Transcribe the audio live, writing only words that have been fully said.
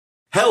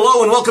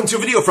Hello and welcome to a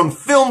video from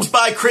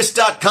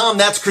filmsbychris.com.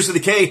 That's Chris with a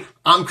K.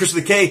 I'm Chris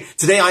with a K.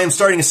 Today I am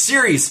starting a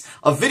series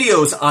of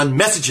videos on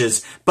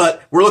messages,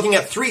 but we're looking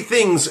at three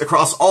things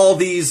across all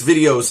these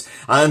videos,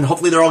 and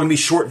hopefully they're all going to be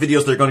short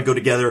videos. They're going to go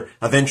together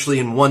eventually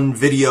in one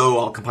video.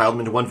 I'll compile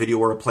them into one video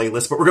or a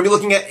playlist, but we're going to be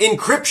looking at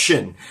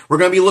encryption. We're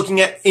going to be looking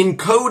at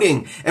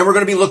encoding, and we're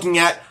going to be looking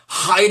at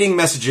hiding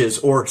messages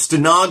or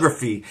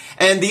steganography.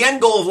 And the end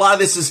goal of a lot of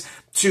this is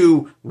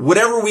to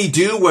whatever we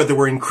do, whether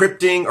we're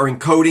encrypting or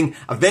encoding,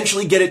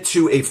 eventually get it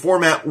to a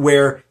format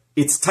where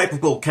it's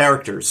typable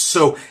characters.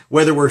 So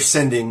whether we're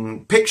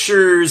sending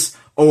pictures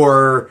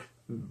or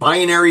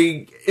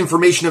binary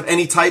information of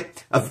any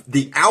type,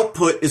 the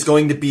output is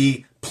going to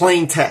be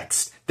plain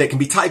text that can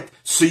be typed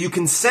so you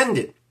can send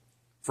it,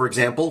 for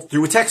example,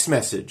 through a text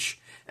message.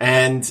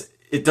 And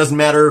it doesn't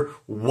matter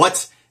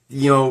what,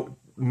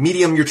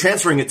 medium you're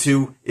transferring it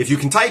to. If you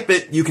can type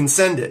it, you can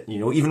send it,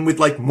 even with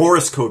like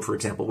Morse code, for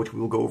example, which we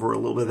will go over a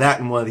little bit of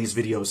that in one of these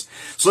videos.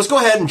 So let's go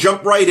ahead and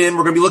jump right in.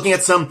 We're going to be looking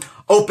at some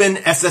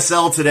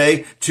OpenSSL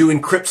today to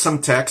encrypt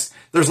some text.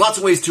 There's lots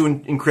of ways to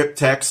encrypt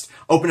text.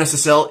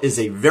 OpenSSL is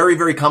a very,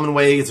 very common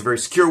way. It's a very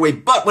secure way.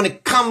 But when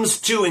it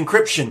comes to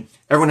encryption,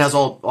 everyone has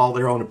all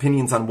their own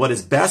opinions on what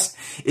is best.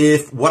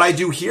 If what I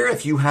do here,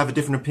 if you have a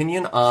different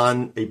opinion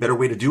on a better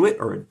way to do it,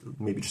 or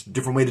maybe just a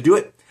different way to do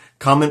it,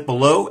 comment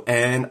below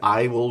and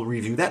I will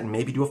review that and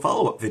maybe do a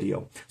follow-up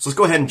video. So let's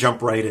go ahead and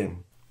jump right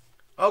in.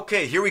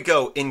 Okay, here we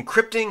go.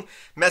 Encrypting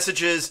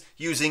messages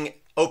using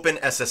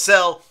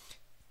OpenSSL.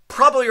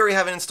 Probably already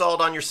have it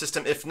installed on your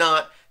system. If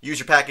not, use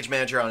your package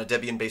manager on a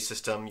Debian-based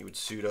system. You would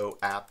sudo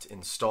apt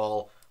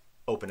install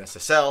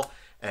OpenSSL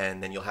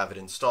and then you'll have it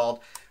installed.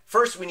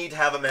 First, we need to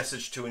have a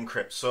message to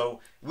encrypt. So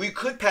we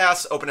could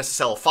pass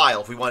OpenSSL a file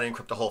if we want to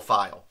encrypt a whole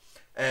file.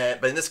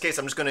 But in this case,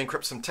 I'm just going to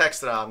encrypt some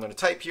text that I'm going to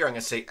type here. I'm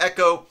going to say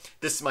echo.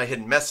 This is my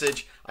hidden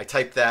message. I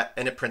type that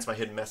and it prints my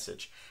hidden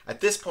message. At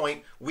this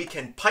point, we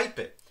can pipe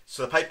it.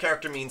 So the pipe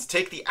character means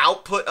take the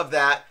output of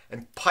that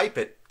and pipe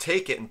it,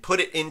 take it and put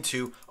it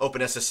into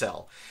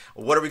OpenSSL.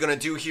 What are we going to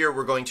do here?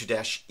 We're going to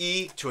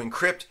 -E to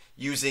encrypt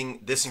using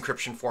this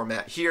encryption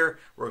format here.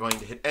 We're going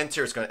to hit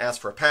enter. It's going to ask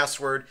for a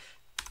password.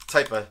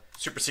 Type a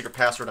super secret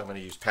password. I'm going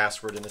to use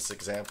password in this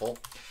example.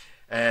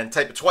 And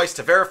type it twice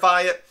to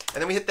verify it.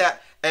 And then we hit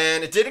that.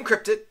 And it did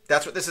encrypt it.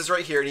 That's what this is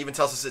right here. It even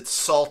tells us it's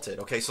salted.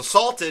 Okay, so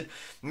salted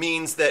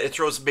means that it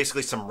throws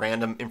basically some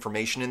random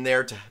information in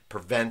there to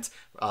prevent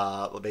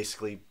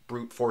basically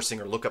brute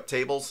forcing or lookup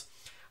tables.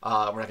 We're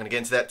not going to get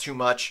into that too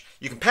much.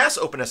 You can pass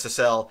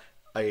OpenSSL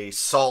a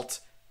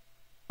salt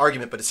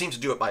argument, but it seems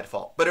to do it by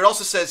default. But it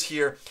also says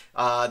here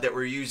that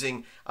we're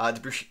using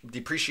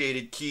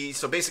depreciated keys.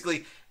 So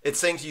basically, it's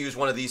saying to use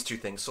one of these two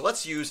things. So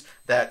let's use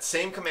that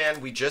same command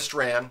we just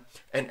ran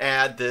and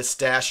add this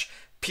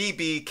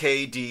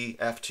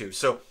 -pbkdf2.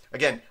 So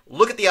again,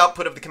 look at the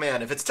output of the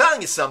command. If it's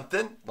telling you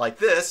something like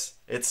this,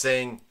 it's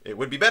saying it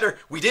would be better.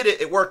 We did it,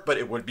 it worked, but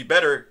it would be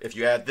better if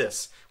you add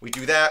this. We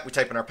do that, we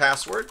type in our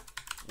password,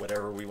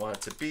 whatever we want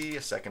it to be,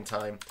 a second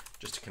time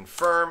just to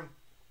confirm.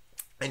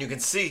 And you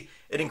can see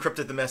it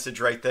encrypted the message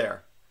right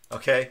there.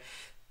 Okay?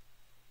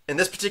 In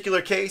this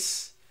particular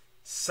case,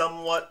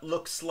 somewhat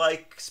looks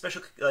like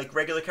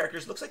regular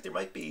characters. Looks like there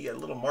might be a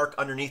little mark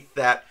underneath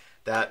that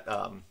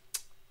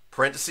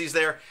parentheses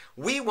there.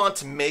 We want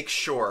to make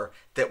sure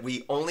that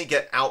we only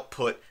get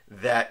output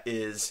that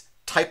is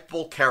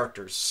typable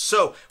characters.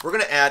 So we're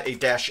going to add a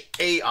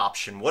 -A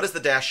option. What does the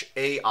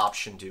 -A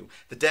option do?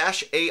 The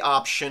 -A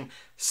option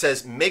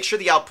says make sure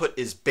the output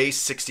is base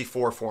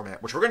 64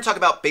 format, which we're going to talk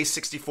about base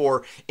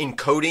 64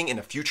 encoding in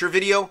a future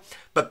video.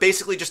 But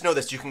basically just know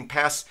this, you can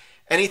pass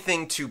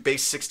anything to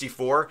base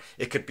 64.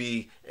 It could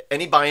be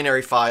any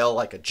binary file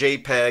like a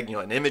JPEG,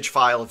 an image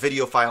file, a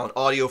video file, an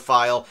audio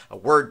file, a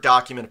Word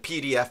document, a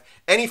PDF,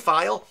 any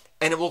file,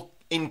 and it will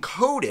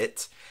encode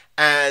it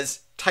as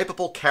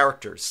typable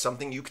characters,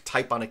 something you could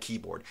type on a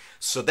keyboard.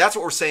 So that's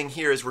what we're saying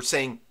here is we're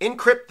saying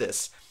encrypt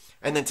this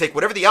and then take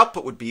whatever the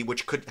output would be,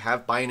 which could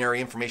have binary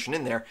information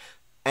in there,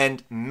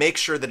 and make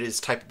sure that it is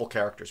typable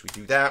characters. We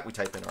do that, we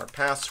type in our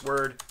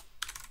password,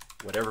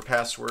 whatever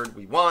password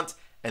we want,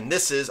 and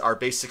this is our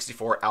base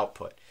 64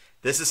 output.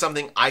 This is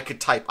something I could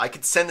type. I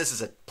could send this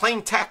as a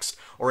plain text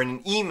or in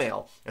an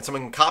email, and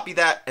someone can copy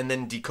that and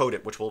then decode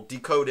it, which we'll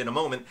decode in a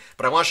moment.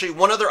 But I want to show you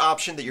one other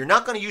option that you're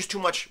not going to use too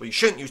much, well, you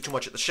shouldn't use too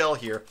much at the shell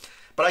here,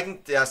 but I can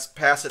just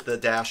pass it the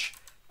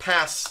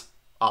 -pass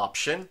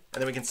option, and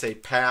then we can say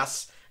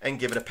pass and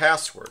give it a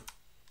password.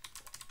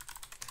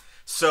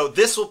 So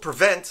this will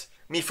prevent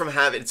me from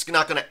having, it's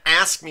not going to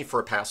ask me for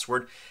a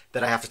password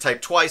that I have to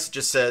type twice. It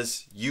just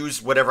says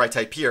use whatever I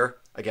type here.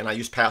 Again, I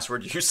use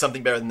password, use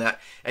something better than that,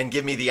 and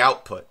give me the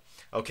output,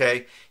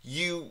 okay?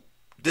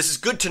 This is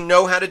good to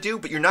know how to do,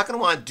 but you're not going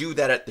to want to do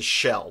that at the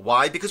shell.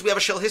 Why? Because we have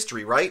a shell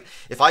history, right?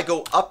 If I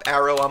go up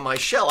arrow on my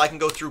shell, I can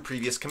go through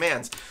previous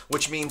commands,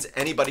 which means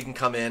anybody can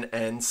come in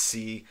and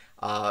see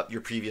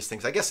your previous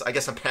things. I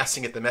guess I'm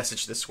passing it the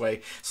message this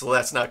way, so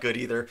that's not good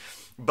either.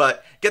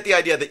 But get the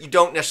idea that you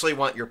don't necessarily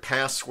want your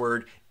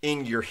password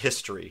in your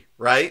history,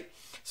 right?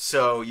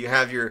 So you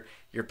have your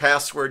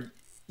password.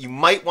 you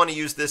might want to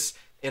use this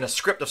in a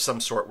script of some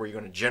sort where you're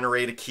going to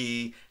generate a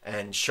key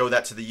and show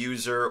that to the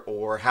user,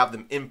 or have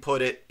them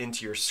input it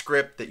into your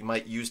script that you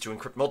might use to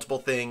encrypt multiple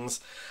things.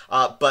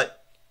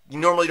 But you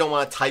normally don't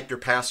want to type your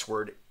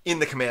password in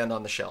the command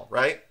on the shell,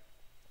 right?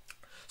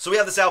 So we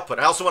have this output.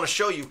 I also want to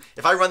show you,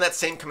 if I run that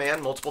same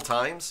command multiple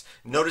times,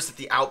 notice that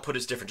the output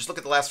is different. Just look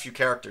at the last few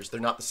characters. They're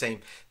not the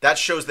same. That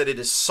shows that it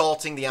is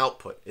salting the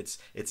output. It's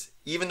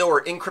even though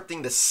we're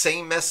encrypting the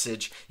same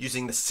message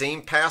using the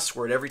same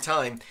password every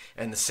time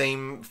and the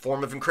same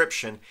form of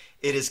encryption,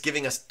 it is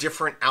giving us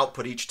different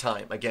output each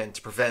time. Again,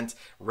 to prevent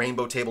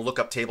rainbow table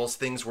lookup tables,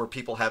 things where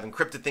people have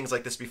encrypted things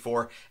like this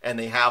before and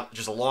they have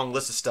just a long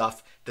list of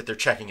stuff that they're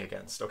checking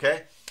against,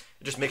 okay?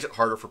 It just makes it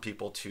harder for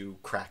people to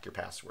crack your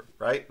password,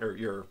 right? Or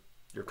your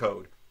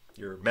code,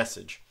 your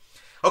message.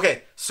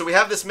 Okay, so we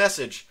have this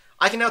message.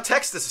 I can now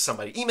text this to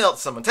somebody, email it to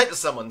someone, type it to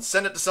someone,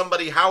 send it to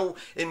somebody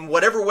in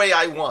whatever way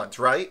I want,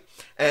 right?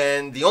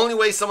 And the only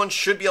way someone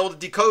should be able to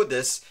decode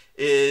this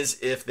is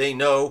if they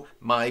know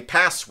my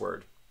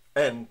password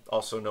and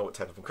also know what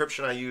type of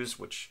encryption I use,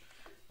 which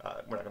we're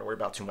not going to worry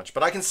about too much.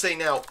 But I can say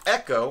now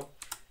echo,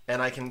 and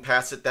I can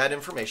pass it that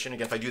information.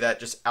 Again, if I do that, it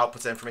just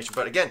outputs that information.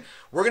 But again,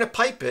 we're going to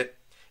pipe it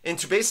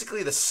into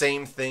basically the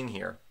same thing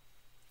here.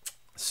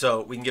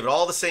 So we can give it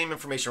all the same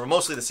information, or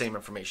mostly the same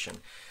information.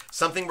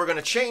 Something we're going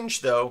to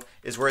change, though,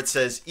 is where it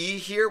says E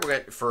here.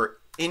 For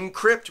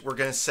encrypt, we're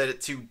going to set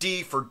it to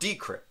D for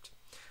decrypt.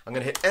 I'm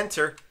going to hit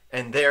enter,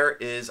 and there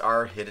is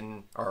our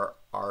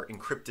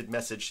encrypted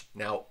message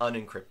now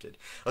unencrypted.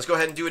 Let's go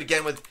ahead and do it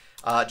again with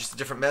just a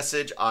different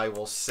message. I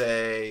will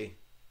say,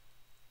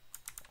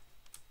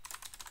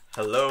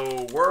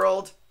 hello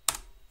world.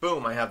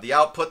 Boom, I have the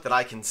output that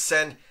I can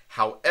send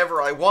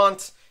however I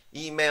want,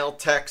 email,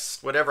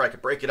 text, whatever. I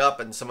could break it up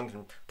and someone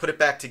can put it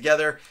back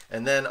together,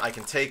 and then I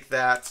can take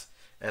that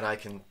and I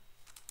can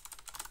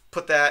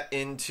put that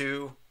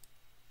into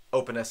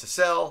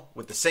OpenSSL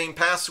with the same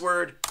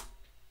password,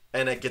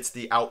 and it gets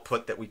the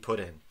output that we put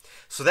in.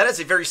 So that is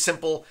a very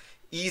simple,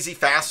 easy,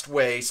 fast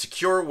way,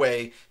 secure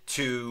way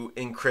to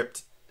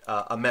encrypt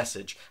a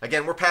message.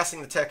 Again, we're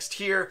passing the text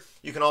here.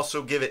 You can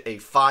also give it a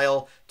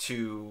file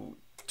to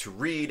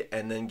read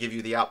and then give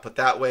you the output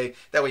that way.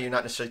 That way you're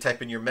not necessarily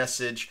typing your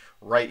message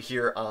right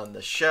here on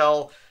the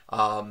shell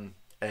and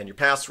your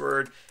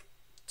password.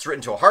 It's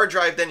written to a hard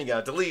drive, then you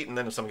got to delete, and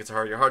then if someone gets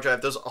your hard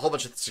drive, there's a whole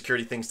bunch of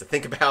security things to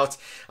think about.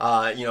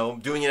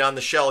 Doing it on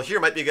the shell here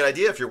might be a good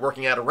idea. If you're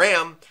working out of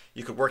RAM,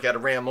 you could work out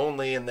of RAM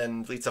only and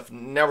then delete stuff.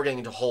 Now we're getting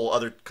into whole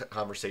other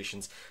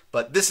conversations.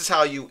 But this is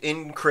how you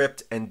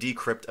encrypt and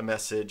decrypt a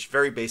message,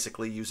 very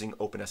basically using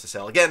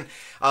OpenSSL. Again,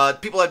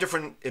 people have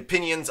different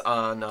opinions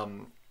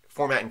on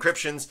format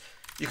encryptions.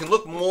 You can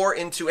look more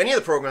into any of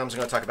the programs I'm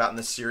going to talk about in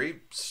this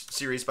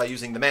series by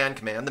using the man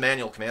command, the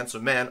manual command. So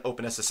man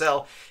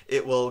OpenSSL,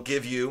 it will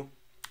give you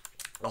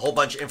a whole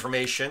bunch of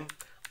information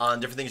on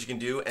different things you can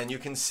do, and you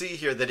can see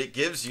here that it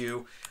gives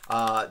you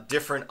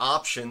different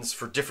options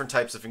for different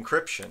types of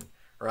encryption,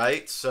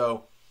 right?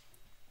 So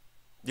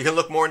you can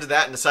look more into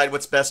that and decide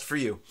what's best for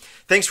you.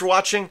 Thanks for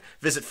watching.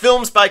 Visit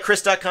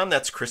filmsbychris.com.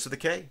 That's Chris with a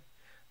K.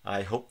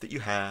 I hope that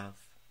you have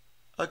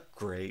a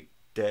great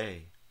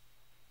day.